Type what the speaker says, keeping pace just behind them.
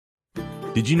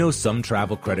Did you know some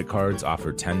travel credit cards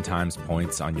offer 10 times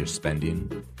points on your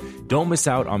spending? Don't miss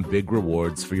out on big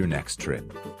rewards for your next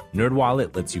trip.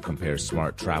 NerdWallet lets you compare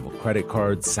smart travel credit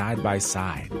cards side by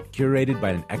side, curated by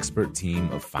an expert team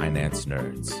of finance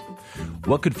nerds.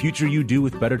 What could future you do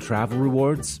with better travel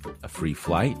rewards? A free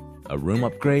flight? A room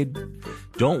upgrade?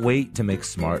 Don't wait to make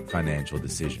smart financial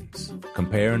decisions.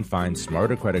 Compare and find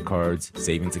smarter credit cards,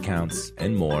 savings accounts,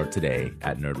 and more today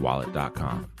at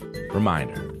nerdwallet.com.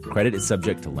 Reminder, credit is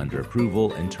subject to lender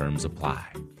approval and terms apply.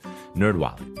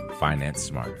 NerdWallet, finance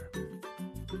smarter.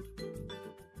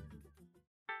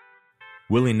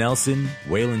 Willie Nelson,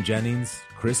 Waylon Jennings,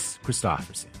 Chris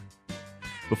Christopherson.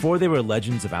 Before they were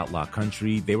legends of outlaw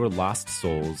country, they were lost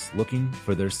souls looking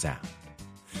for their sound.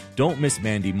 Don't miss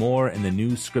Mandy Moore and the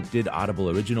new scripted Audible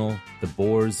original, The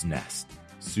Boar's Nest,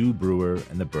 Sue Brewer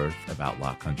and the Birth of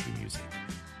Outlaw Country Music.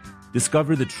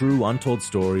 Discover the true untold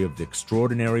story of the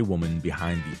extraordinary woman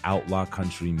behind the outlaw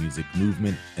country music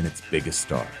movement and its biggest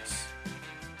stars.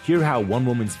 Hear how one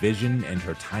woman's vision and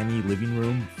her tiny living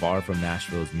room, far from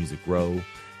Nashville's Music Row,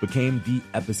 became the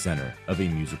epicenter of a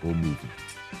musical movement.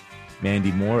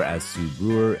 Mandy Moore as Sue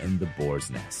Brewer in The Boar's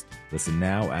Nest. Listen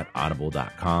now at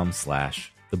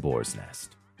audible.com/The Boar's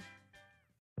Nest.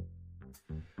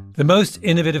 The most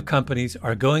innovative companies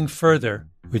are going further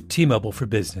with T-Mobile for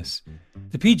Business.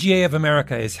 The PGA of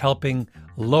America is helping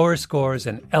lower scores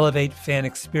and elevate fan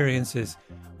experiences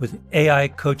with AI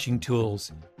coaching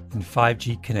tools and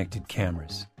 5G-connected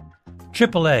cameras.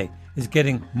 AAA is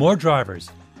getting more drivers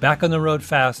back on the road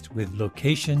fast with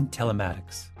location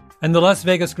telematics. And the Las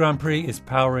Vegas Grand Prix is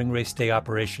powering race day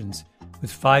operations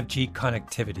with 5G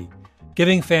connectivity,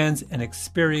 giving fans an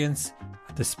experience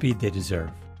at the speed they deserve.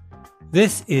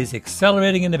 This is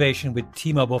accelerating innovation with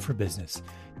T-Mobile for Business.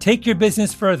 Take your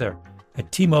business further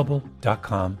at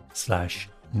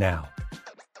T-Mobile.com/now.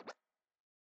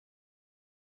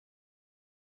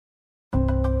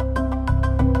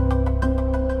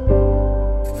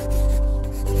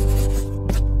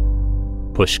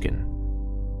 Pushkin.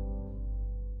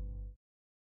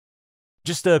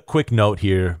 Just a quick note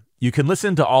here. You can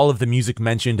listen to all of the music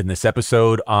mentioned in this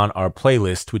episode on our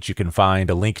playlist, which you can find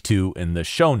a link to in the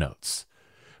show notes.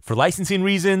 For licensing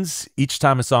reasons, each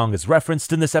time a song is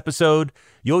referenced in this episode,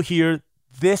 you'll hear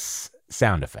this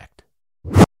sound effect.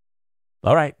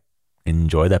 All right,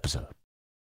 enjoy the episode.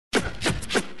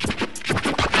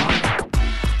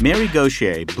 Mary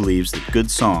Gauthier believes that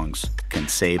good songs can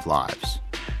save lives.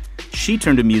 She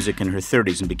turned to music in her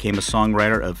 30s and became a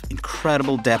songwriter of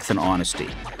incredible depth and honesty,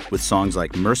 with songs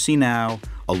like Mercy Now,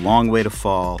 A Long Way to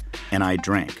Fall, and I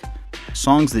Drink,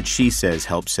 songs that she says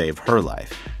helped save her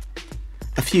life.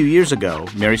 A few years ago,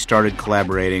 Mary started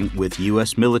collaborating with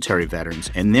U.S. military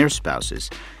veterans and their spouses,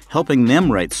 helping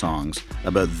them write songs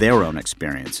about their own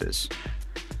experiences.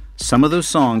 Some of those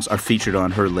songs are featured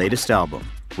on her latest album,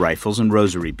 Rifles and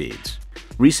Rosary Beads.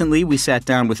 Recently, we sat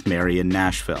down with Mary in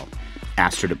Nashville,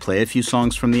 asked her to play a few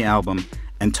songs from the album,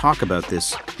 and talk about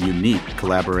this unique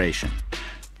collaboration.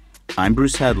 I'm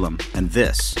Bruce Headlam, and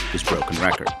this is Broken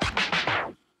Record.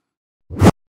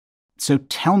 So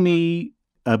tell me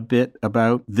a bit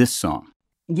about this song.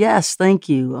 Yes, thank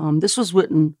you. This was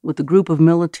written with a group of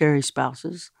military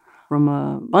spouses from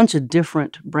a bunch of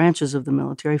different branches of the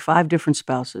military, 5 different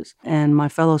spouses, and my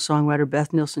fellow songwriter,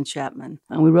 Beth Nielsen Chapman.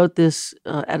 And we wrote this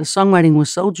at a Songwriting with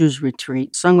Soldiers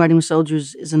retreat. Songwriting with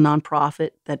Soldiers is a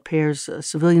nonprofit that pairs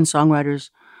civilian songwriters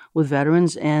with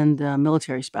veterans and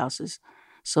military spouses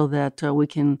so that we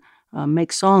can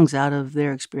make songs out of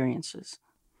their experiences.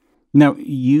 Now,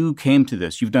 you came to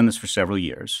this, you've done this for several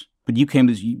years, but you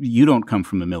don't come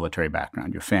from a military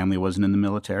background. Your family wasn't in the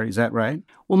military, is that right?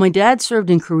 Well, my dad served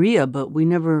in Korea, but we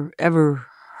never ever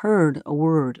heard a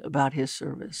word about his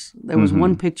service. There was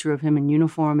one picture of him in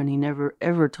uniform, and he never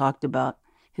ever talked about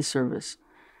his service.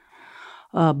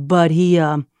 But he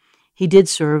did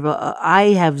serve.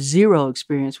 I have zero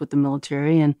experience with the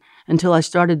military, and until I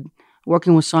started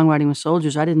working with Songwriting with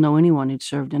Soldiers, I didn't know anyone who'd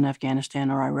served in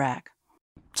Afghanistan or Iraq.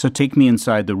 So take me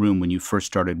inside the room when you first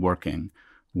started working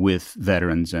with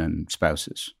veterans and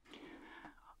spouses.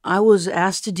 I was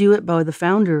asked to do it by the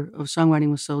founder of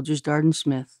Songwriting with Soldiers, Darden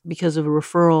Smith, because of a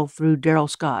referral through Daryl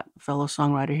Scott, a fellow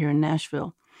songwriter here in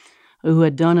Nashville, who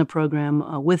had done a program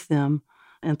with them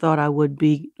and thought I would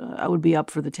be up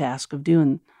for the task of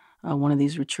doing one of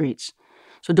these retreats.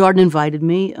 So Darden invited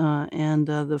me, and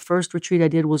the first retreat I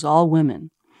did was all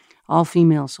women, all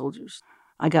female soldiers.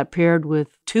 I got paired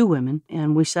with 2 women,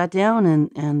 and we sat down,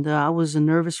 and I was a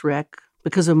nervous wreck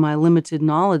because of my limited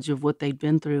knowledge of what they'd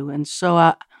been through. And so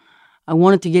I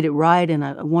wanted to get it right, and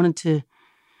I wanted to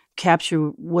capture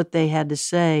what they had to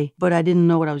say, but I didn't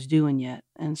know what I was doing yet.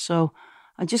 And so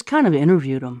I just kind of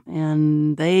interviewed them,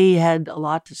 and they had a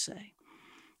lot to say.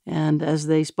 And as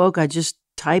they spoke, I just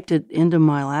typed it into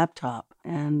my laptop,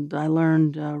 and I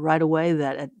learned right away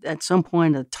that at some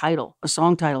point a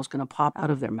song title is going to pop out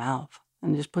of their mouth,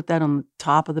 and just put that on the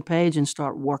top of the page and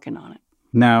start working on it.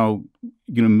 Now,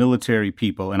 military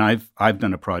people, and I've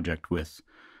done a project with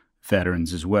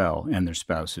veterans as well and their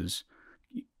spouses,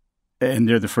 and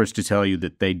they're the first to tell you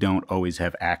that they don't always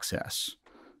have access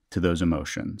to those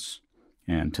emotions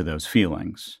and to those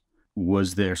feelings.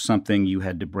 Was there something you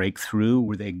had to break through?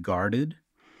 Were they guarded?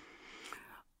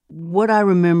 What I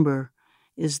remember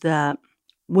is that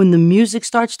when the music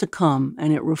starts to come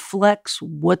and it reflects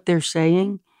what they're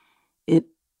saying, it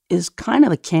is kind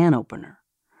of a can opener.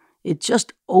 It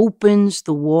just opens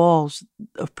the walls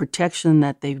of protection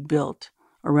that they've built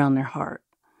around their heart.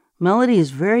 Melody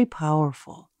is very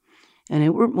powerful, and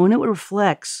when it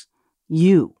reflects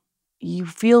you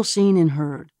feel seen and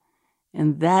heard,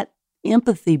 and that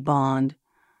empathy bond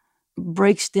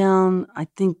breaks down, I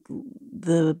think,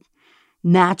 the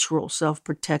natural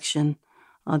self-protection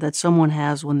that someone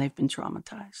has when they've been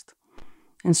traumatized.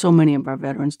 And so many of our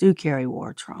veterans do carry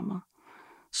war trauma.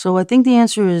 So I think the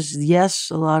answer is yes,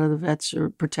 a lot of the vets are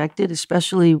protected,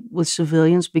 especially with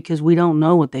civilians, because we don't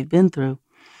know what they've been through.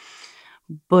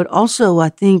 But also I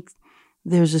think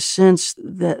there's a sense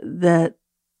that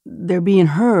they're being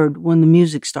heard when the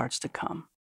music starts to come.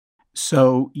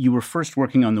 So you were first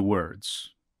working on the words.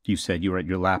 You said you were at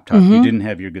your laptop. You didn't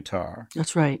have your guitar.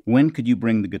 That's right. When could you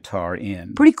bring the guitar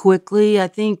in? Pretty quickly. I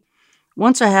think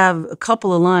once I have a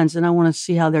couple of lines, then I want to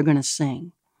see how they're going to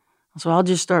sing. So I'll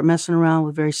just start messing around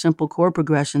with very simple chord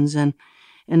progressions, and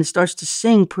it starts to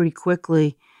sing pretty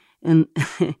quickly. And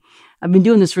I've been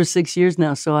doing this for 6 years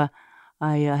now, so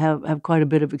I have quite a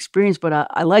bit of experience. But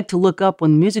I like to look up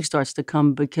when the music starts to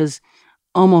come, because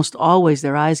almost always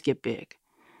their eyes get big,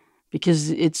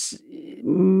 because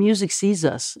music sees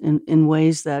us in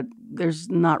ways that there's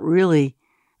not really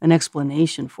an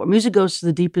explanation for. Music goes to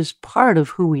the deepest part of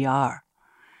who we are,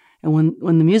 and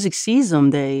when the music sees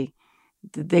them, they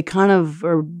kind of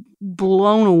are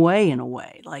blown away in a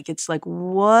way. Like, it's like,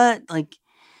 what? Like,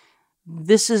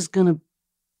 this is going to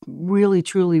really,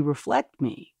 truly reflect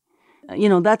me.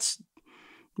 That's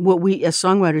what we as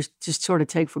songwriters just sort of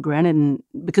take for granted. And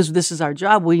because this is our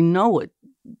job, we know it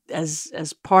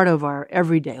as part of our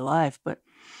everyday life. But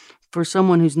for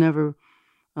someone who's never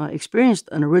experienced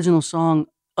an original song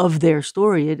of their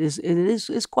story, it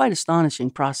is quite astonishing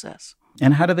process.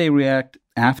 And how do they react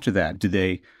after that? Do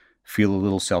they feel a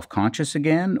little self-conscious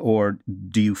again, or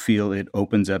do you feel it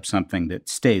opens up something that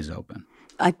stays open?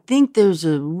 I think there's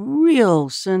a real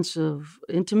sense of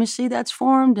intimacy that's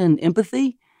formed and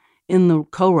empathy in the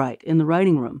co-write, in the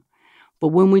writing room. But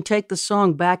when we take the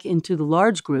song back into the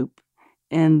large group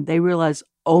and they realize,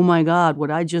 oh my God,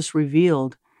 what I just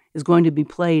revealed is going to be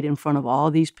played in front of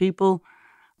all these people,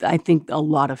 I think a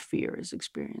lot of fear is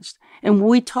experienced. And when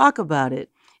we talk about it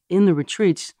in the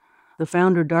retreats, the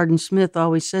founder, Darden Smith,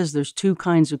 always says there's two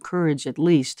kinds of courage at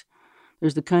least.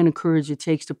 There's the kind of courage it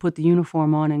takes to put the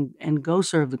uniform on and go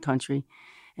serve the country,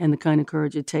 and the kind of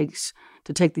courage it takes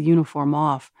to take the uniform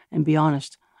off and be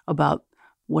honest about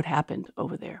what happened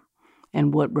over there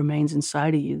and what remains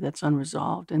inside of you that's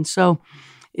unresolved. And so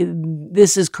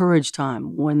this is courage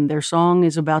time. When their song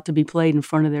is about to be played in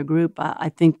front of their group, I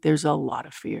think there's a lot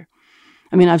of fear.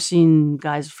 I mean, I've seen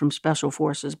guys from special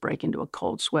forces break into a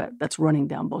cold sweat that's running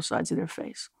down both sides of their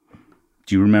face.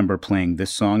 Do you remember playing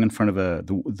this song in front of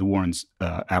the Warrens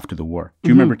after the war? Do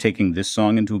you remember taking this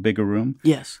song into a bigger room?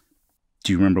 Yes.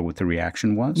 Do you remember what the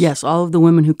reaction was? Yes. All of the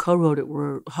women who co-wrote it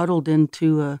were huddled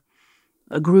into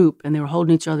a group, and they were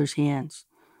holding each other's hands,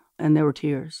 and there were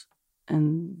tears.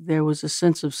 And there was a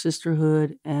sense of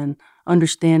sisterhood and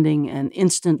understanding and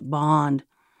instant bond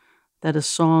that a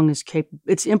song is capable.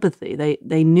 It's empathy.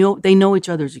 They know each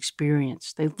other's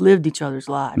experience. They've lived each other's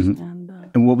lives.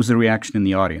 And what was the reaction in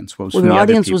the audience? What was the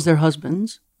audience was their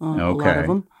husbands, a lot of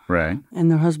them. Right. And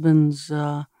their husbands,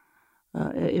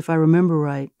 if I remember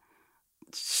right,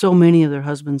 so many of their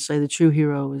husbands say the true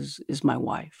hero is my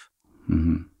wife.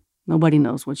 Mm-hmm. Nobody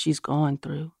knows what she's going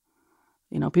through.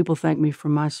 People thank me for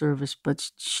my service,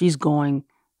 but she's going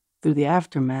through the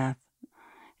aftermath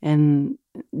and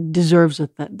deserves it.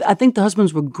 I think the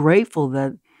husbands were grateful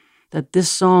that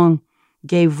this song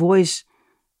gave voice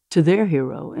to their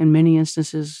hero. In many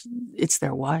instances, it's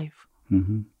their wife.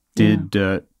 Mm-hmm.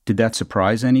 Did that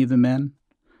surprise any of the men?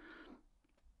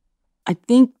 I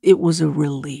think it was a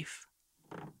relief,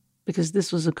 because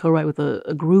this was a co-write with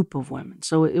a group of women.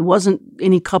 So it wasn't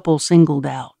any couple singled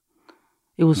out.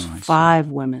 It was 5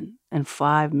 women and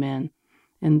 5 men,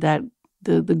 and that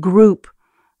the group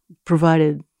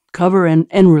provided cover and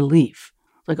relief.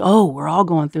 Like, oh, we're all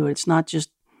going through it. It's not just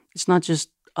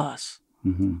us,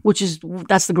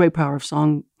 that's the great power of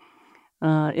song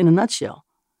in a nutshell.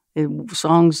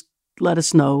 Songs let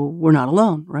us know we're not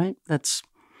alone, right? That's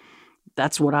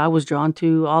what I was drawn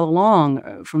to all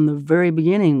along from the very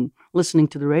beginning, listening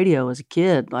to the radio as a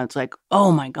kid. It's like,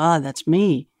 oh my God, that's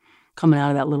me coming out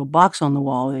of that little box on the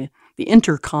wall, the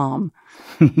intercom,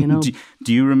 you know.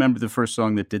 Do you remember the first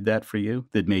song that did that for you,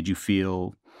 that made you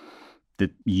feel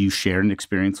that you shared an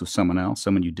experience with someone else,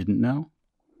 someone you didn't know?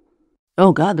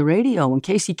 Oh God, the radio, when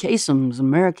Casey Kasem's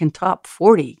American Top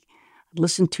 40. I'd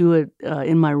listen to it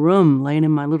in my room, laying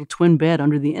in my little twin bed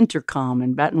under the intercom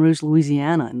in Baton Rouge,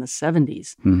 Louisiana in the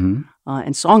 70s.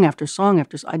 And song after song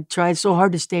after song. I tried so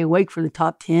hard to stay awake for the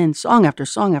top 10, song after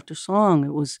song after song.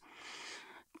 It was,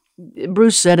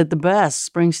 Bruce said it the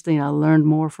best, Springsteen, I learned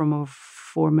more from a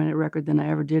 4-minute record than I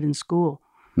ever did in school.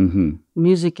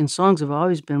 Music and songs have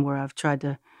always been where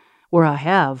I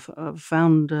have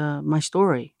found my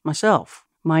story, myself.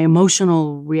 My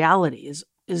emotional reality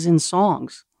is in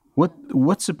songs.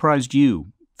 What surprised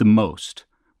you the most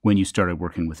when you started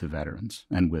working with the veterans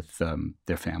and with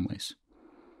their families?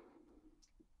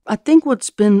 I think what's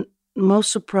been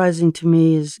most surprising to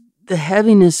me is the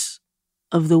heaviness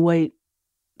of the weight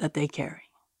that they carry.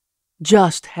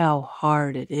 Just how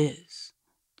hard it is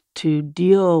to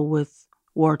deal with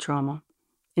war trauma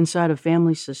inside a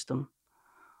family system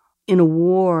in a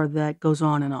war that goes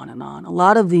on and on and on. A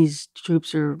lot of these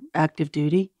troops are active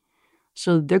duty,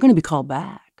 so they're going to be called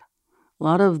back. A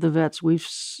lot of the vets we've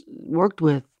worked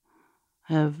with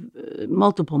have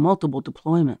multiple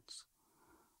deployments.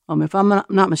 If I'm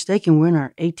not mistaken, we're in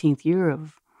our 18th year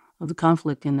of the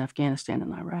conflict in Afghanistan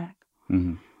and Iraq.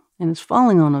 And it's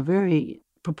falling on a very,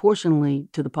 proportionally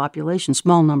to the population,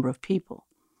 small number of people.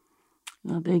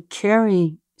 They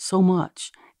carry so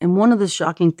much. And one of the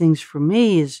shocking things for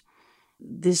me is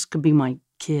this could be my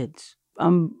kids.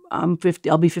 I'm 50.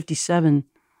 I'll be 57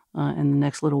 in the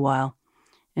next little while.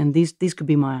 And these could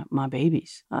be my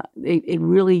babies. It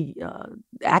really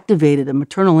activated a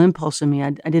maternal impulse in me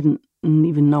I didn't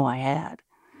even know I had.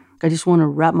 I just want to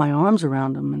wrap my arms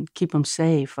around them and keep them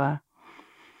safe. I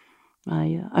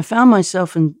found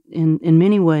myself in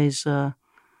many ways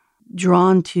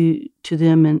drawn to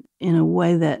them in a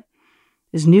way that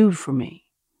is new for me.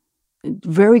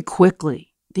 Very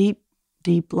quickly, deep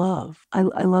love. I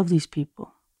love these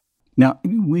people. Now,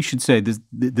 we should say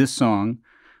this song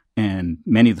and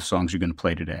many of the songs you're going to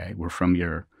play today were from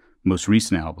your most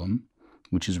recent album,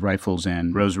 which is Rifles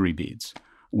and Rosary Beads,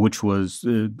 which was,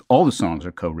 all the songs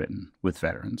are co-written with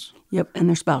veterans. Yep, and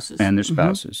their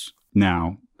spouses.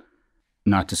 Now,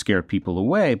 not to scare people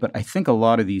away, but I think a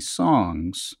lot of these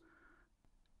songs,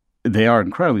 they are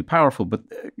incredibly powerful, but,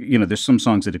 there's some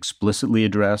songs that explicitly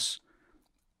address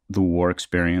the war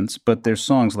experience, but there's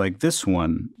songs like this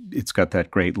one, it's got that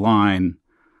great line,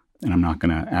 and I'm not going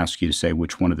to ask you to say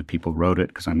which one of the people wrote it,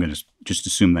 because I'm going to just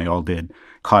assume they all did,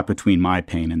 caught between my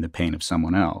pain and the pain of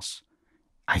someone else.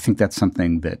 I think that's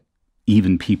something that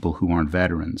even people who aren't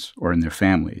veterans or in their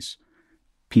families,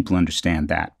 people understand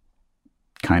that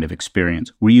kind of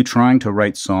experience. Were you trying to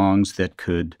write songs that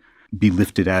could be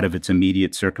lifted out of its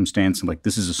immediate circumstance and like,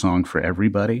 this is a song for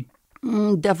everybody?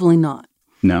 Definitely not.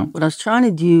 No? What I was trying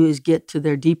to do is get to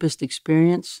their deepest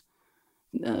experience.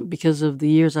 Because of the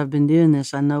years I've been doing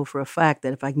this, I know for a fact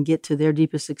that if I can get to their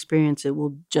deepest experience, it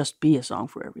will just be a song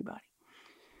for everybody.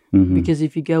 Because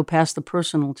if you go past the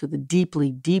personal to the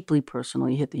deeply, deeply personal,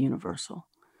 you hit the universal.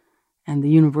 And the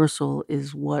universal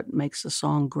is what makes a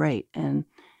song great. And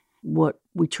what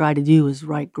we try to do is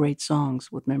write great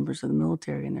songs with members of the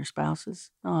military and their spouses.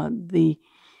 The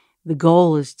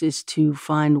goal is to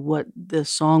find what the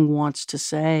song wants to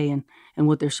say and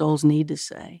what their souls need to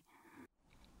say.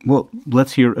 Well,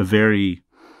 let's hear a very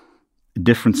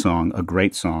different song, a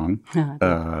great song,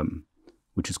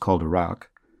 which is called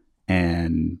Iraq,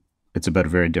 and it's about a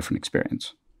very different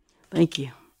experience. Thank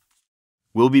you.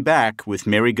 We'll be back with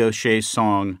Mary Gaucher's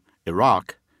song,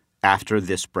 Iraq, after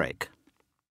this break.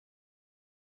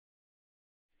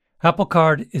 Apple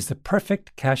Card is the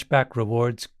perfect cashback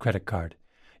rewards credit card.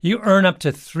 You earn up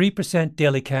to 3%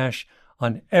 daily cash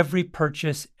on every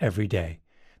purchase every day.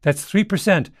 That's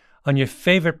 3% on your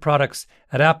favorite products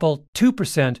at Apple,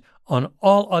 2% on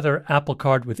all other Apple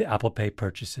Card with Apple Pay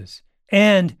purchases,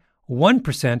 and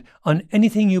 1% on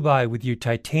anything you buy with your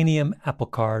titanium Apple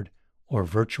Card or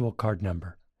virtual card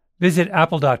number. Visit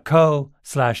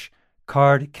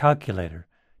apple.co/card calculator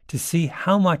to see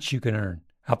how much you can earn.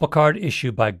 Apple Card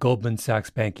issued by Goldman Sachs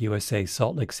Bank USA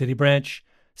Salt Lake City branch,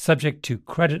 subject to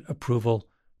credit approval.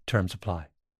 Terms apply.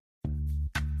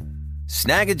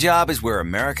 Snag a Job is where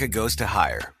America goes to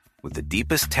hire, with the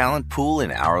deepest talent pool in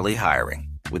hourly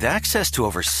hiring. With access to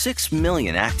over 6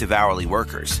 million active hourly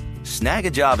workers, Snag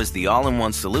a Job is the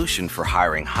all-in-one solution for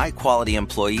hiring high-quality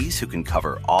employees who can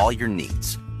cover all your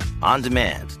needs. On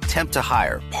demand, temp to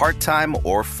hire, part-time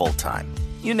or full-time.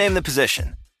 You name the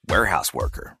position. Warehouse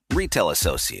worker, retail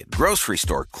associate, grocery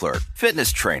store clerk,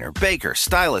 fitness trainer, baker,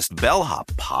 stylist, bellhop,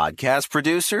 podcast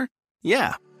producer.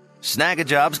 Yeah, Snag a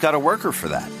Job's got a worker for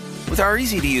that. With our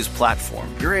easy-to-use platform,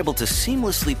 you're able to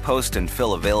seamlessly post and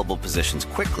fill available positions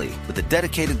quickly with a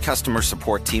dedicated customer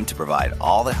support team to provide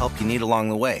all the help you need along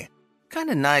the way. Kind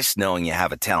of nice knowing you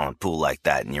have a talent pool like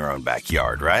that in your own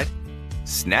backyard, right?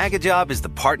 Snag a Job is the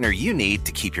partner you need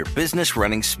to keep your business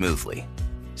running smoothly.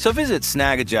 So visit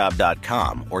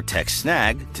snagajob.com or text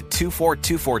snag to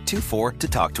 242424 to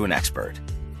talk to an expert.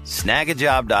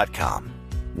 Snagajob.com,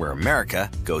 where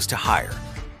America goes to hire.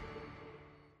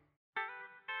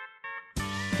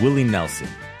 Willie Nelson,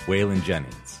 Waylon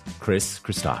Jennings, Kris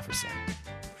Kristofferson.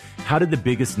 How did the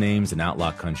biggest names in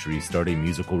outlaw country start a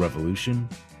musical revolution?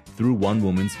 Through one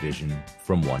woman's vision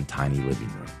from one tiny living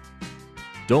room.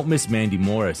 Don't miss Mandy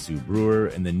Moore as Sue Brewer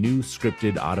in the new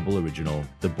scripted Audible original,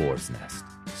 The Boar's Nest,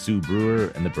 Sue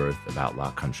Brewer and the Birth of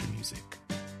Outlaw Country Music.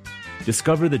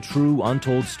 Discover the true,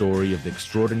 untold story of the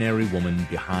extraordinary woman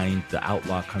behind the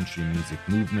outlaw country music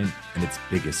movement and its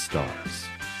biggest stars.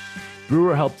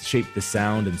 Brewer helped shape the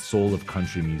sound and soul of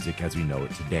country music as we know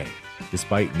it today,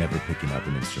 despite never picking up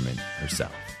an instrument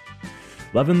herself.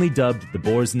 Lovingly dubbed The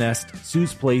Boar's Nest,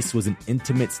 Sue's place was an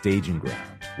intimate staging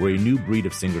ground where a new breed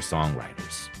of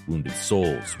singer-songwriters, wounded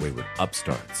souls, wayward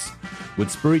upstarts, would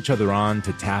spur each other on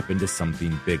to tap into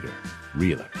something bigger,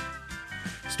 realer.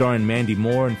 Starring Mandy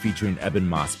Moore and featuring Eben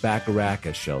Moss-Bacharach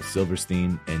as Shel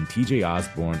Silverstein and TJ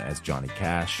Osborne as Johnny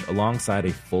Cash, alongside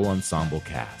a full ensemble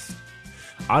cast.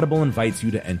 Audible invites you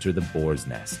to enter The Boar's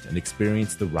Nest and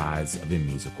experience the rise of a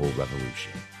musical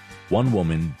revolution. One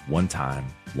woman, one time,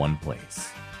 one place.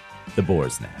 The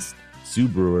Boar's Nest, Sue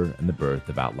Brewer and the Birth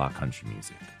of Outlaw Country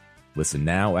Music. Listen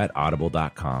now at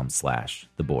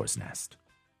audible.com/The Boar's Nest.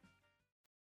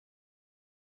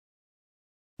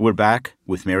 We're back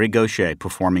with Mary Gauthier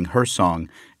performing her song,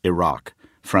 Iraq,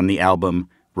 from the album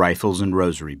Rifles and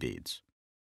Rosary Beads.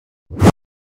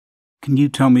 Can you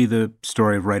tell me the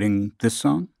story of writing this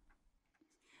song?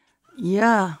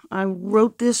 Yeah, I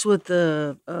wrote this with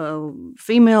a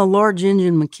female large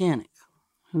engine mechanic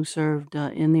who served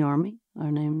in the Army.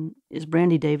 Her name is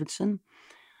Brandy Davidson,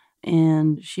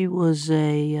 and she was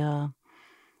a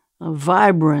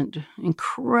vibrant,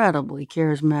 incredibly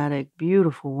charismatic,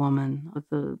 beautiful woman with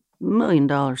a $1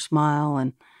 million smile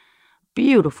and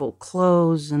beautiful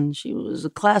clothes, and she was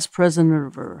a class president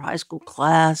of her high school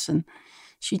class, and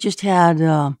she just had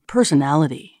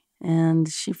personality. And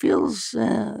she feels,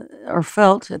 or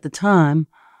felt at the time,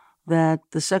 that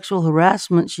the sexual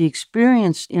harassment she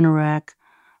experienced in Iraq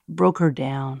broke her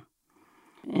down.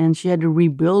 And she had to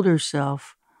rebuild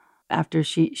herself after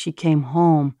she came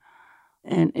home.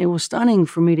 And it was stunning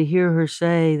for me to hear her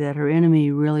say that her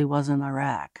enemy really wasn't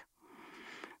Iraq.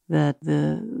 That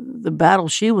the battle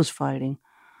she was fighting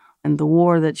and the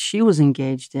war that she was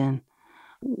engaged in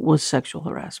was sexual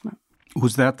harassment.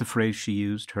 Was that the phrase she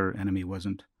used, her enemy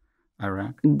wasn't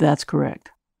Iraq? That's correct.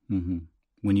 Mm-hmm.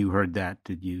 When you heard that,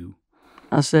 did you?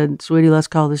 I said, sweetie, let's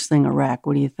call this thing Iraq.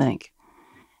 What do you think?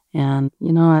 And,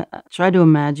 I tried to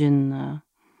imagine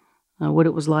what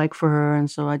it was like for her.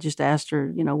 And so I just asked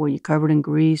her, were you covered in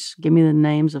grease? Give me the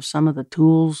names of some of the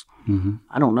tools. Mm-hmm.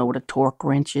 I don't know what a torque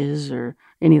wrench is or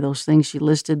any of those things she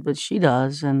listed, but she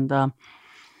does. And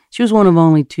she was one of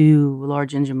only 2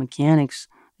 large engine mechanics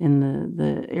in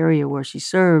the area where she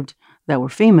served that were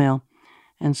female.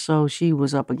 And so she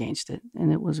was up against it,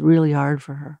 and it was really hard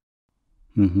for her.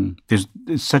 Mm-hmm. There's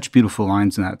such beautiful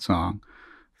lines in that song.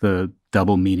 The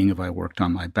double meaning of I worked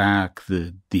on my back,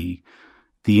 the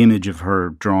image of her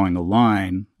drawing a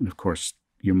line, and of course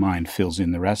your mind fills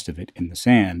in the rest of it in the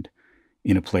sand,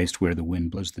 in a place where the wind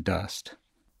blows the dust.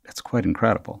 That's quite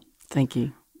incredible. Thank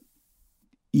you.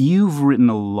 You've written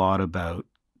a lot about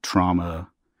trauma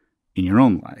in your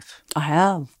own life. I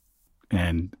have.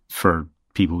 And for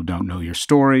people who don't know your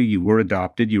story, you were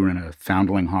adopted. You were in a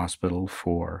foundling hospital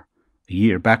for a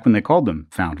year, back when they called them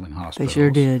foundling hospitals. They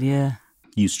sure did, yeah.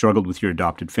 You struggled with your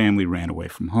adopted family, ran away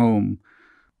from home.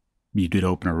 You did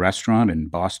open a restaurant in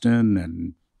Boston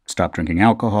and stopped drinking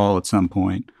alcohol at some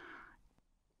point.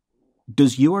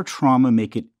 Does your trauma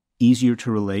make it easier to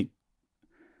relate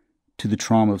to the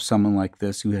trauma of someone like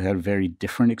this who had a very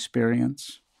different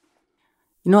experience?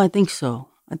 I think so.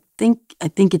 I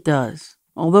think it does.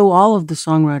 although all of the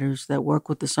songwriters that work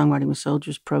with the Songwriting with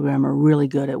Soldiers program are really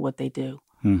good at what they do,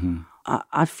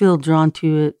 I feel drawn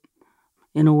to it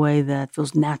in a way that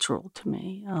feels natural to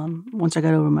me. Once I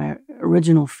got over my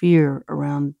original fear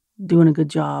around doing a good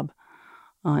job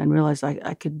and realized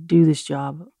I could do this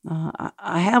job,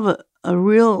 I have a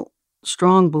real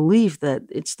strong belief that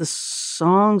it's the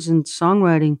songs and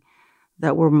songwriting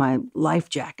that were my life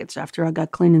jackets. After I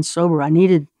got clean and sober, I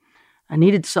needed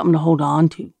something to hold on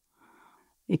to.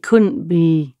 It couldn't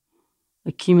be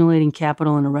accumulating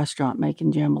capital in a restaurant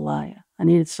making jambalaya. I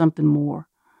needed something more.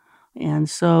 And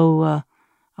so I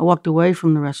walked away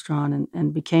from the restaurant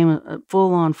and became a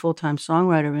full-on, full-time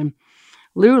songwriter and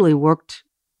literally worked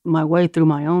my way through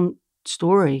my own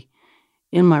story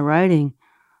in my writing,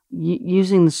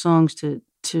 using the songs to,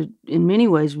 in many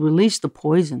ways, release the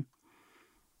poison.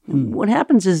 What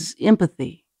happens is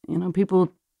empathy.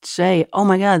 People say, "Oh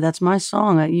my God, that's my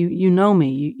song. You know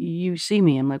me. You see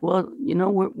me." I'm like, well,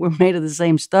 we're made of the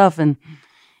same stuff, and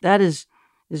that is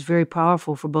very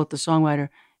powerful for both the songwriter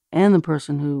and the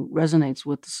person who resonates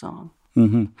with the song.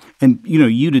 Mm-hmm. And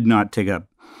you did not take up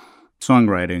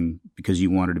songwriting because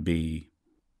you wanted to be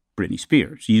Britney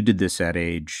Spears. You did this at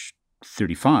age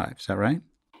 35. Is that right?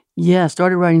 Yeah, I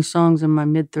started writing songs in my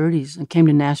mid-30s and came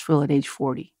to Nashville at age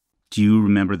 40. Do you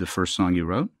remember the first song you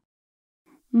wrote?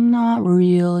 Not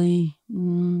really.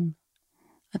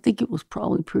 I think it was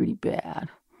probably pretty bad.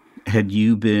 Did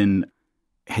you play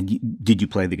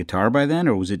the guitar by then,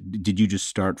 or did you just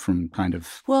start from kind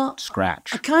of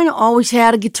scratch? I kind of always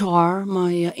had a guitar.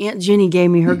 My Aunt Jenny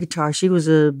gave me her guitar. She was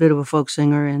a bit of a folk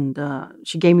singer, and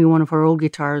she gave me one of her old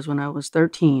guitars when I was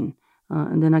 13.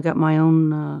 And then I got my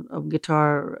own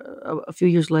guitar a few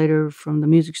years later from the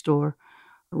music store,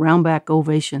 a Roundback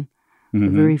Ovation, the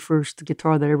very first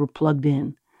guitar that I ever plugged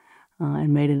in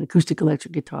and made an acoustic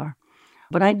electric guitar.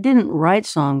 But I didn't write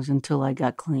songs until I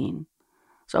got clean.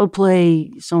 So I would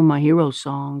play some of my hero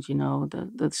songs,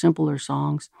 the simpler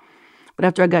songs. But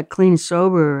after I got clean and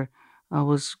sober, I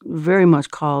was very much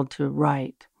called to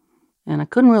write. And I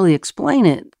couldn't really explain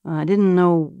it. I didn't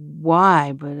know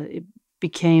why, but it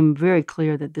became very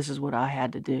clear that this is what I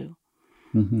had to do.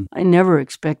 I never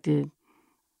expected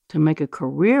to make a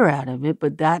career out of it,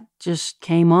 but that just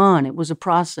came on. It was a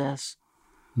process.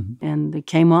 And it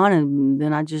came on, and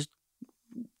then I just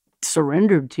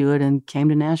surrendered to it and came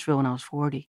to Nashville when I was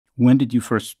 40. When did you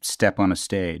first step on a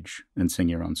stage and sing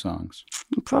your own songs?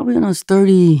 Probably when I was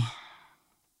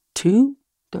 32,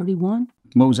 31.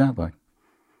 What was that like?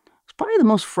 It's probably the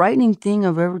most frightening thing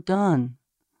I've ever done.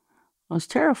 I was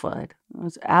terrified. I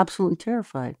was absolutely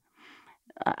terrified.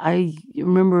 I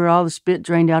remember all the spit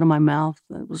drained out of my mouth.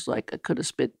 It was like I could have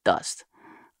spit dust.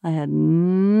 I had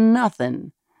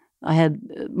nothing. I had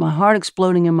my heart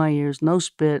exploding in my ears, no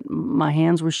spit. My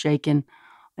hands were shaking,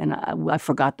 and I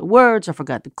forgot the words. I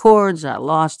forgot the chords. I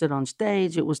lost it on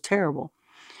stage. It was terrible.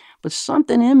 But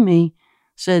something in me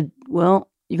said, well,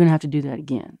 you're going to have to do that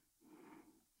again.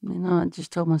 I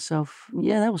just told myself,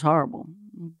 yeah, that was horrible.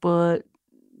 But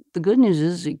the good news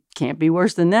is it can't be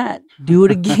worse than that. Do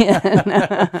it again.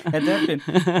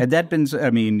 Had that been, I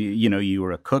mean, you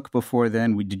were a cook before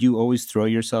then. Did you always throw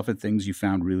yourself at things you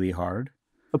found really hard?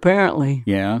 Apparently.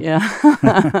 Yeah? Yeah.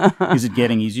 Is it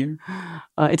getting easier?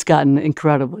 It's gotten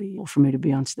incredibly for me to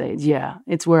be on stage. Yeah.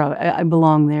 It's where I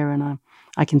belong there, and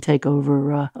I can take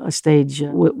over a stage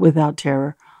without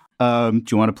terror. Do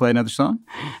you want to play another song?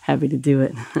 Happy to do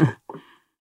it.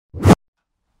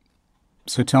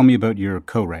 So tell me about your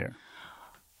co-writer.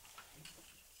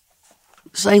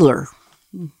 Sailor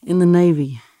in the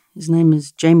Navy. His name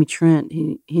is Jamie Trent.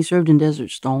 He served in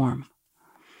Desert Storm.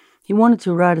 He wanted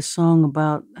to write a song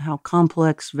about how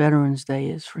complex Veterans Day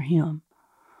is for him,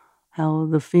 how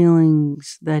the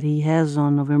feelings that he has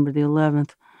on November the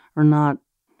 11th are not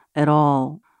at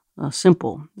all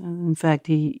simple. In fact,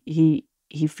 he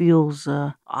feels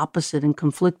opposite and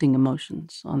conflicting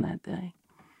emotions on that day.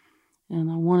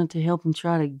 And I wanted to help him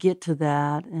try to get to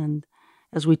that. And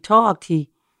as we talked, he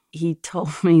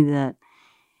told me that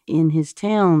in his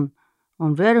town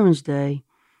on Veterans Day,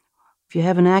 if you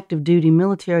have an active duty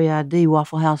military ID,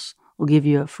 Waffle House will give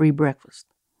you a free breakfast.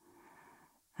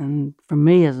 And for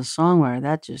me as a songwriter,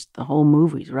 that just, the whole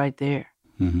movie's right there.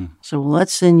 So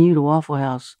let's send you to Waffle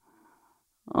House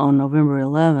on November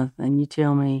 11th, and you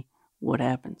tell me what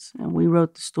happens. And we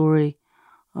wrote the story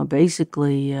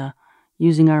basically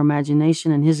using our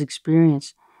imagination and his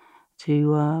experience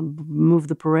to move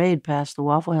the parade past the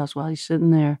Waffle House while he's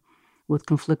sitting there with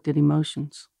conflicted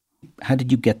emotions. How did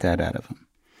you get that out of him?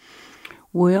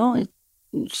 Well,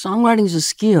 songwriting is a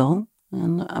skill,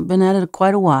 and I've been at it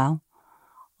quite a while.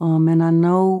 And I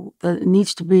know that it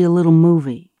needs to be a little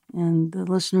movie. and the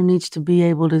listener needs to be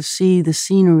able to see the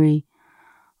scenery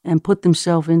and put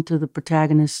themselves into the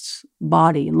protagonist's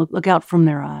body and look out from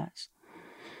their eyes.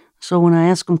 So when I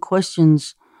ask them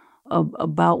questions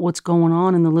about what's going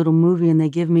on in the little movie and they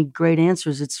give me great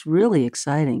answers, it's really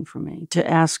exciting for me to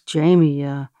ask Jamie,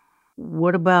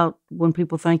 what about when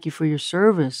people thank you for your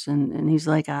service? And he's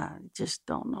like, I just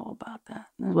don't know about that.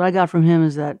 And what I got from him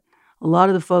is that a lot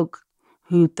of the folk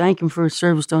who thank him for his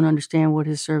service don't understand what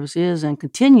his service is and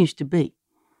continues to be.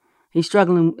 He's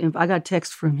struggling. I got a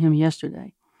text from him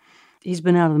yesterday. He's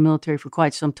been out of the military for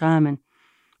quite some time, and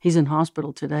he's in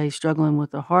hospital today struggling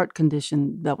with a heart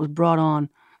condition that was brought on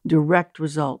direct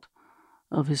result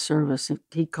of his service.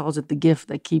 He calls it the gift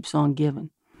that keeps on giving.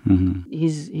 Mm-hmm.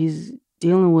 He's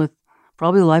dealing with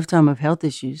probably a lifetime of health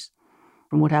issues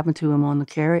from what happened to him on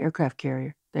the aircraft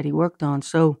carrier that he worked on.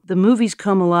 So the movies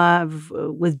come alive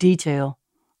with detail.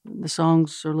 The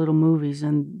songs are little movies,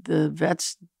 and the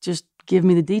vets just give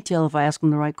me the detail if I ask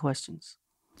them the right questions.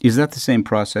 Is that the same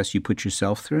process you put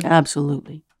yourself through?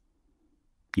 Absolutely.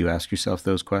 You ask yourself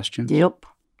those questions? Yep.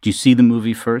 Do you see the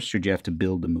movie first, or do you have to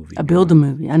build the movie? I build the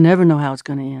movie. I never know how it's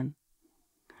going to end.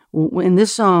 In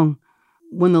this song,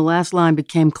 when the last line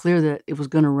became clear that it was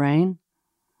going to rain,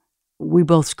 we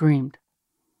both screamed.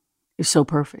 It's so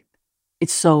perfect.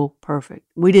 It's so perfect.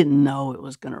 We didn't know it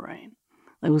was going to rain.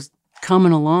 It was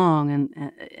coming along,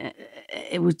 and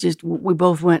it was just, we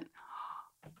both went,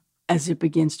 as it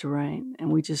begins to rain,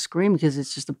 and we just screamed because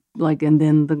it's just and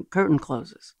then the curtain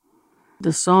closes.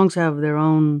 The songs have their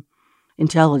own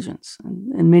intelligence.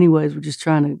 And in many ways, we're just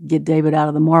trying to get David out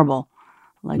of the marble,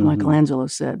 like Michelangelo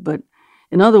said. But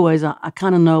in other ways, I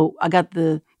kind of know, I got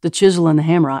the chisel and the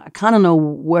hammer. I kind of know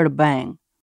where to bang.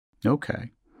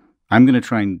 Okay. I'm going to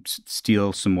try and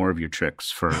steal some more of your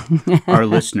tricks for our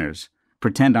listeners.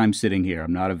 Pretend I'm sitting here.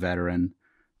 I'm not a veteran.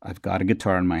 I've got a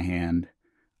guitar in my hand.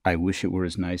 I wish it were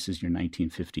as nice as your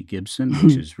 1950 Gibson,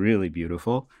 which is really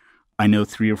beautiful. I know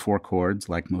 3 or 4 chords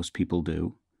like most people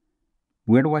do.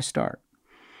 Where do I start?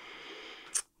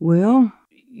 Well,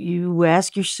 you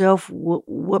ask yourself,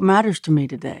 what matters to me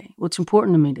today? What's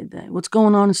important to me today? What's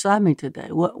going on inside me today?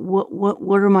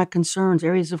 What are my concerns,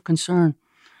 areas of concern?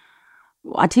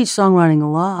 I teach songwriting a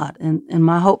lot, and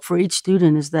my hope for each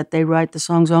student is that they write the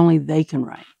songs only they can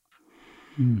write.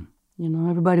 Mm. You know,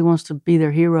 everybody wants to be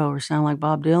their hero or sound like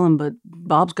Bob Dylan, but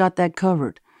Bob's got that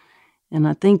covered. And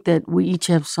I think that we each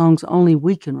have songs only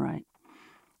we can write.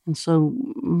 And so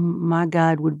my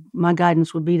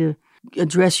guidance would be to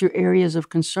address your areas of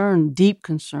concern, deep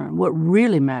concern, what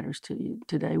really matters to you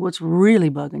today, what's really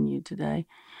bugging you today,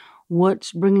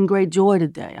 what's bringing great joy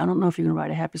today. I don't know if you're going to write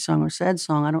a happy song or a sad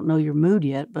song. I don't know your mood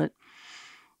yet, but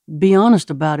be honest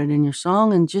about it in your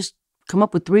song and just come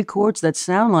up with 3 chords that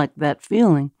sound like that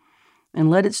feeling and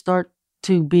let it start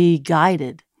to be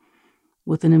guided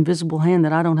with an invisible hand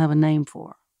that I don't have a name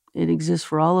for. It exists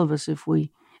for all of us. If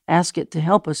we ask it to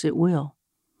help us, it will.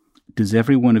 Does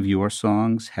every one of your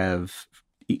songs have,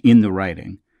 in the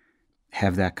writing,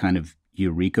 have that kind of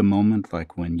eureka moment,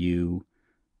 like when you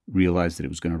realized that it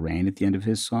was going to rain at the end of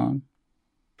his song?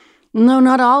 No,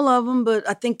 not all of them, but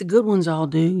I think the good ones all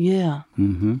do, yeah.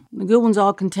 Mm-hmm. The good ones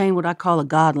all contain what I call a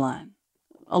God line,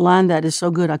 a line that is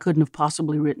so good I couldn't have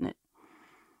possibly written it,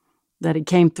 that it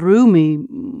came through me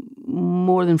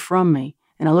more than from me.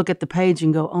 And I look at the page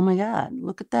and go, oh my God,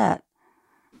 look at that.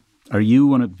 Are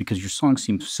you because your songs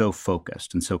seem so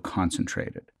focused and so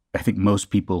concentrated. I think most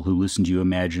people who listen to you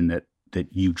imagine that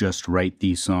you just write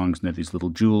these songs and they're these little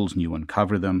jewels and you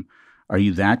uncover them. Are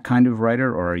you that kind of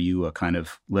writer, or are you a kind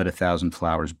of let 1,000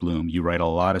 flowers bloom? You write a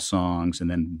lot of songs and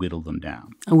then whittle them down.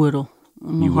 I whittle.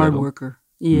 I'm a hard worker.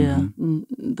 Yeah.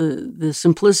 Mm-hmm. The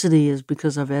simplicity is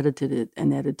because I've edited it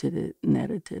and edited it and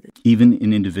edited it. Even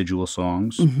in individual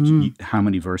songs, how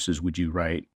many verses would you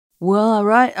write? Well,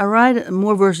 I write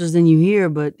more verses than you hear,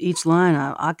 but each line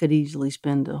I could easily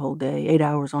spend a whole day, 8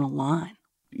 hours on a line.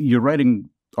 Your writing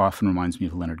often reminds me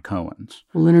of Leonard Cohen's.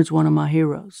 Well, Leonard's one of my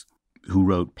heroes. Who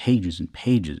wrote pages and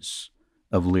pages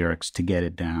of lyrics to get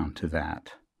it down to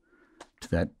that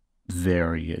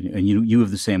very, and you have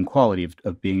the same quality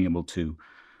of being able to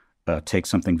take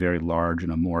something very large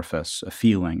and amorphous, a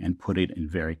feeling, and put it in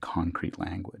very concrete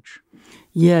language.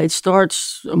 Yeah, it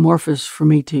starts amorphous for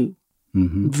me too.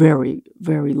 Mm-hmm. Very,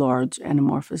 very large and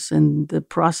amorphous. And the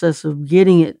process of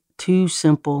getting it too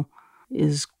simple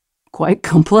is quite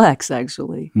complex,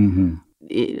 actually.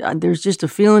 Mm-hmm. There's just a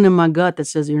feeling in my gut that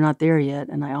says you're not there yet,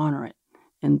 and I honor it.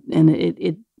 And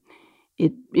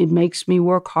it makes me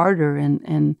work harder,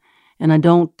 and I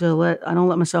don't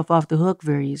let myself off the hook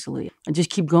very easily. I just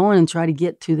keep going and try to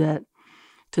get to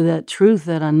that truth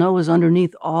that I know is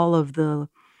underneath all of the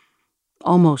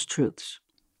almost truths.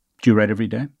 Do you write every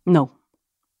day? No.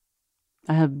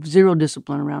 I have zero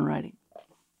discipline around writing.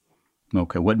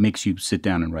 Okay. What makes you sit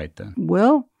down and write then?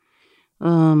 Well,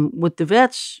 with the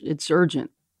Vets, it's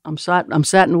urgent. I'm sat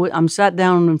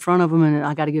down in front of them, and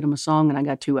I got to get them a song, and I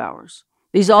got 2 hours.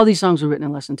 All these songs are written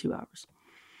in less than 2 hours.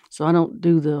 So I don't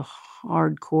do the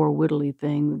hardcore whittly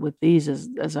thing with these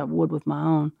as I would with my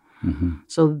own. Mm-hmm.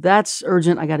 So that's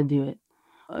urgent. I got to do it.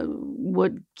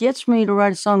 What gets me to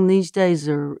write a song these days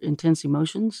are intense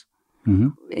emotions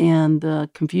and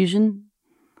confusion.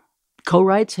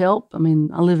 Co-writes help. I mean,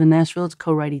 I live in Nashville. It's a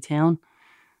co-writey town.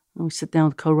 We sit down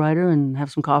with a co-writer and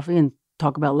have some coffee and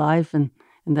talk about life, and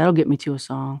that'll get me to a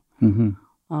song.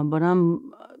 Mm-hmm. But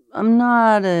I'm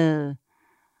not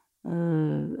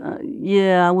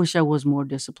I wish I was more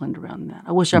disciplined around that.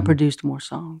 I wish I produced more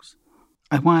songs.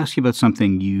 I want to ask you about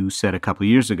something you said a couple of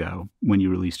years ago when you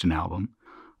released an album.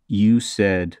 You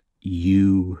said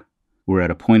you were at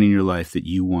a point in your life that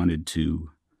you wanted to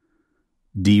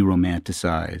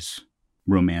de-romanticize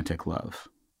romantic love.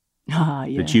 Yeah.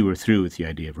 That you were through with the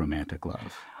idea of romantic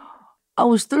love. I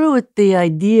was through with the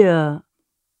idea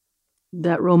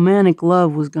that romantic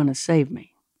love was going to save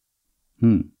me.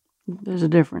 There's a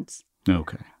difference.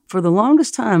 Okay. For the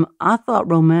longest time, I thought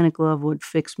romantic love would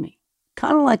fix me.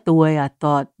 Kind of like the way I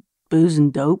thought booze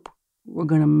and dope were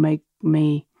going to make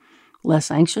me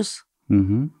less anxious.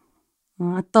 Mm-hmm.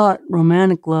 I thought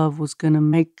romantic love was going to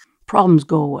make problems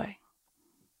go away.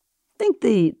 I think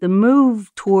the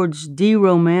move towards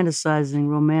de-romanticizing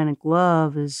romantic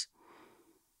love is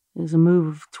a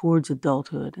move towards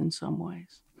adulthood in some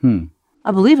ways.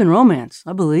 I believe in romance.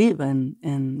 I believe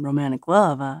in romantic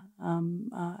love.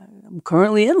 I'm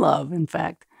currently in love, in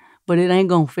fact, but it ain't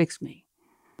going to fix me.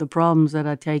 The problems that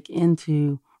I take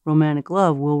into romantic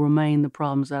love will remain the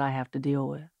problems that I have to deal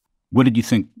with. What did you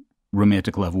think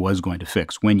romantic love was going to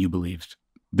fix when you believed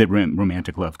that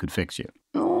romantic love could fix you?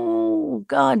 Oh,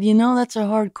 God, that's a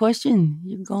hard question.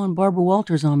 You're going Barbara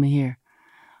Walters on me here.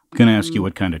 I'm going to ask you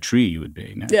what kind of tree you would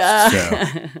be next.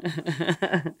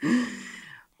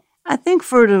 I think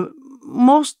for the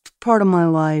most part of my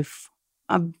life,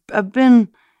 I've been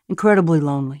incredibly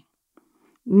lonely.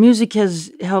 Music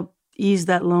has helped ease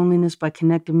that loneliness by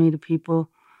connecting me to people,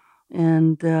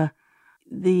 and the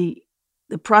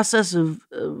process of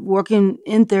working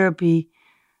in therapy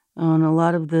on a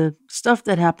lot of the stuff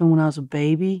that happened when I was a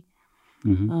baby.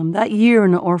 That year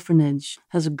in the orphanage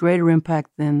has a greater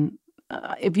impact than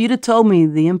if you'd have told me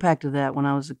the impact of that when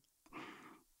I was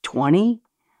 20.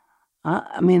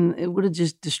 I mean, it would have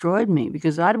just destroyed me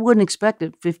because I wouldn't expect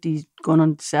at 50, going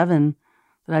on 7,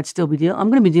 that I'd still be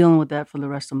I'm going to be dealing with that for the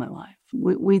rest of my life.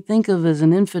 We think of as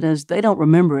an infant as they don't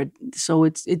remember it, so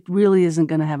it really isn't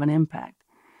going to have an impact.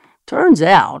 Turns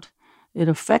out it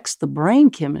affects the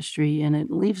brain chemistry, and it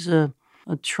leaves a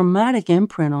traumatic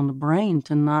imprint on the brain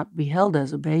to not be held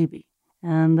as a baby.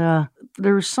 And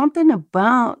there was something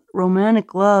about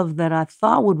romantic love that I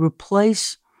thought would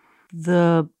replace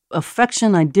the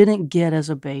affection I didn't get as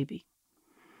a baby.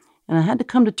 And I had to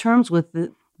come to terms with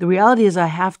it. The reality is I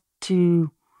have to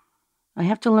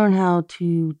learn how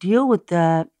to deal with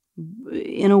that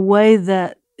in a way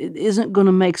that it isn't going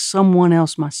to make someone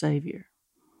else my savior.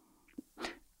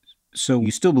 So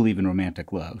you still believe in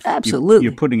romantic love? Absolutely.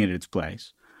 You're putting it in its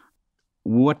place.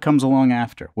 What comes along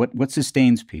after? What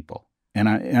sustains people? And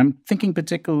I'm thinking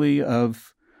particularly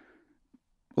of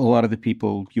a lot of the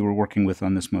people you were working with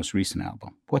on this most recent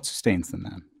album. What sustains them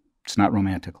then? It's not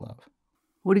romantic love.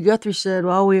 Woody Guthrie said,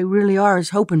 all we really are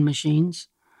is hoping machines.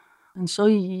 And so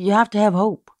you have to have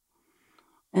hope.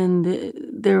 And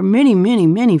there are many, many,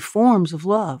 many forms of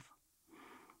love.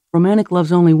 Romantic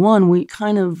love's only one. We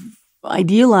kind of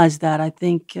idealize that, I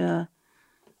think,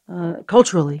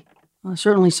 culturally.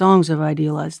 Certainly songs have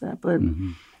idealized that. But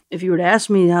if you were to ask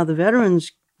me how the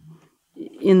veterans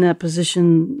in that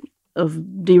position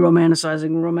of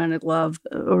de-romanticizing romantic love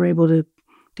are able to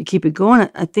keep it going,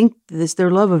 I think it's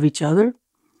their love of each other.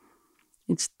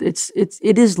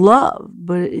 It is love,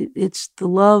 but it's the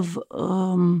love.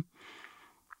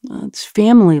 It's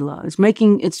family love.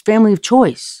 It's family of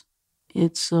choice.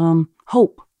 It's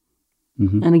hope,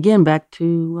 and again back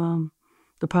to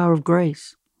the power of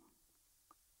grace.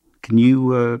 Can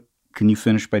you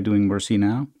finish by doing Mercy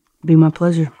Now? Be my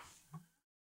pleasure.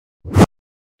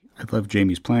 I love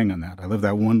Jamie's playing on that. I love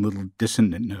that one little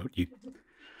dissonant note.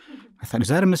 I thought, is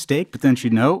that a mistake? But then she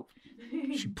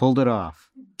pulled it off.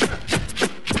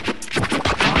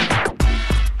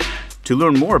 To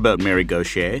learn more about Mary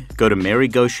Gauthier, go to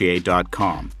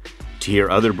marygauthier.com to hear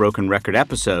other Broken Record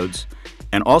episodes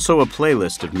and also a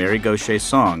playlist of Mary Gauthier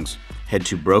songs. Head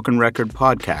to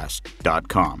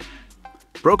brokenrecordpodcast.com.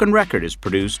 Broken Record is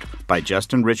produced by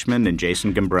Justin Richmond and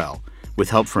Jason Gambrell,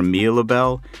 with help from Mia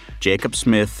LaBelle, Jacob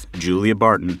Smith, Julia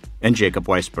Barton, and Jacob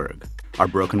Weisberg. Our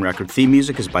Broken Record theme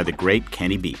music is by the great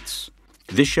Kenny Beats.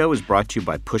 This show is brought to you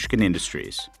by Pushkin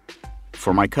Industries.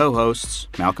 For my co-hosts,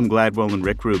 Malcolm Gladwell and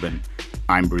Rick Rubin,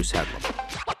 I'm Bruce Headlam.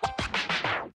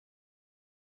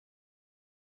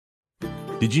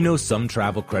 Did you know some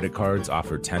travel credit cards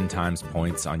offer 10 times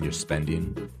points on your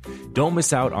spending? Don't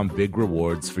miss out on big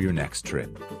rewards for your next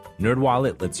trip.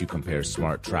 NerdWallet lets you compare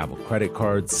smart travel credit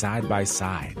cards side by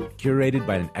side, curated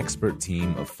by an expert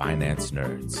team of finance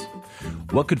nerds.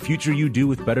 What could future you do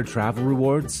with better travel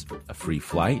rewards? A free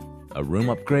flight? A room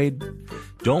upgrade?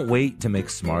 Don't wait to make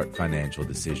smart financial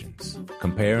decisions.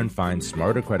 Compare and find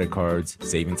smarter credit cards,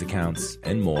 savings accounts,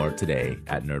 and more today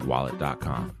at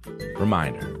nerdwallet.com.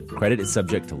 Reminder, credit is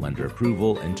subject to lender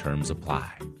approval and terms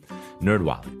apply.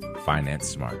 NerdWallet, finance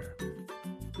smarter.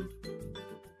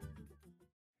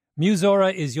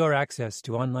 Musora is your access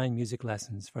to online music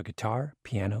lessons for guitar,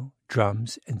 piano,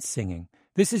 drums, and singing.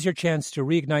 This is your chance to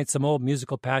reignite some old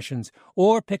musical passions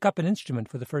or pick up an instrument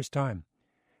for the first time.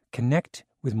 Connect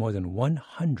with more than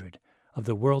 100 of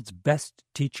the world's best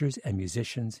teachers and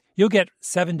musicians. You'll get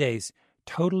 7 days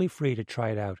totally free to try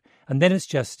it out. And then it's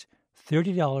just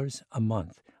 $30 a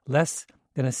month, less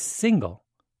than a single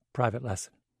private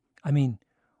lesson. I mean,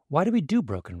 why do we do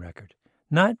Broken Record?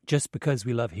 Not just because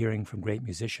we love hearing from great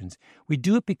musicians. We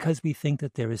do it because we think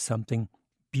that there is something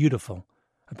beautiful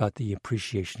about the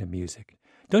appreciation of music.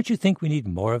 Don't you think we need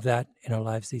more of that in our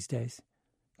lives these days?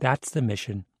 That's the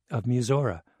mission of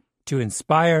Musora, to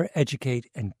inspire, educate,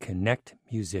 and connect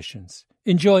musicians.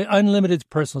 Enjoy unlimited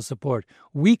personal support,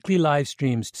 weekly live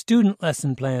streams, student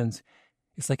lesson plans.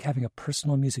 It's like having a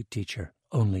personal music teacher,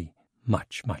 only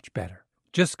much, much better.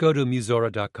 Just go to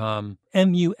Musora.com,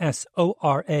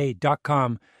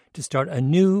 Musora.com, to start a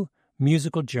new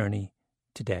musical journey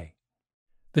today.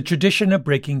 The tradition of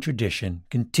breaking tradition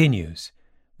continues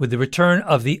with the return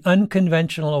of the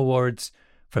Unconventional Awards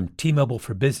from T-Mobile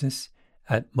for Business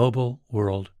at Mobile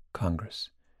World Congress.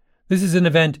 This is an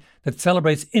event that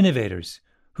celebrates innovators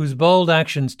whose bold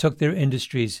actions took their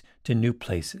industries to new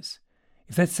places.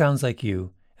 If that sounds like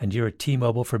you and you're a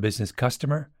T-Mobile for Business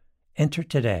customer, enter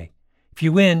today. If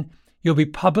you win, you'll be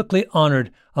publicly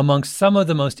honored amongst some of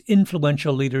the most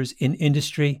influential leaders in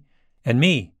industry. And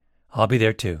me, I'll be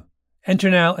there too. Enter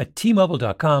now at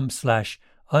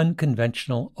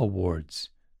T-Mobile.com/unconventional awards.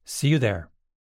 See you there.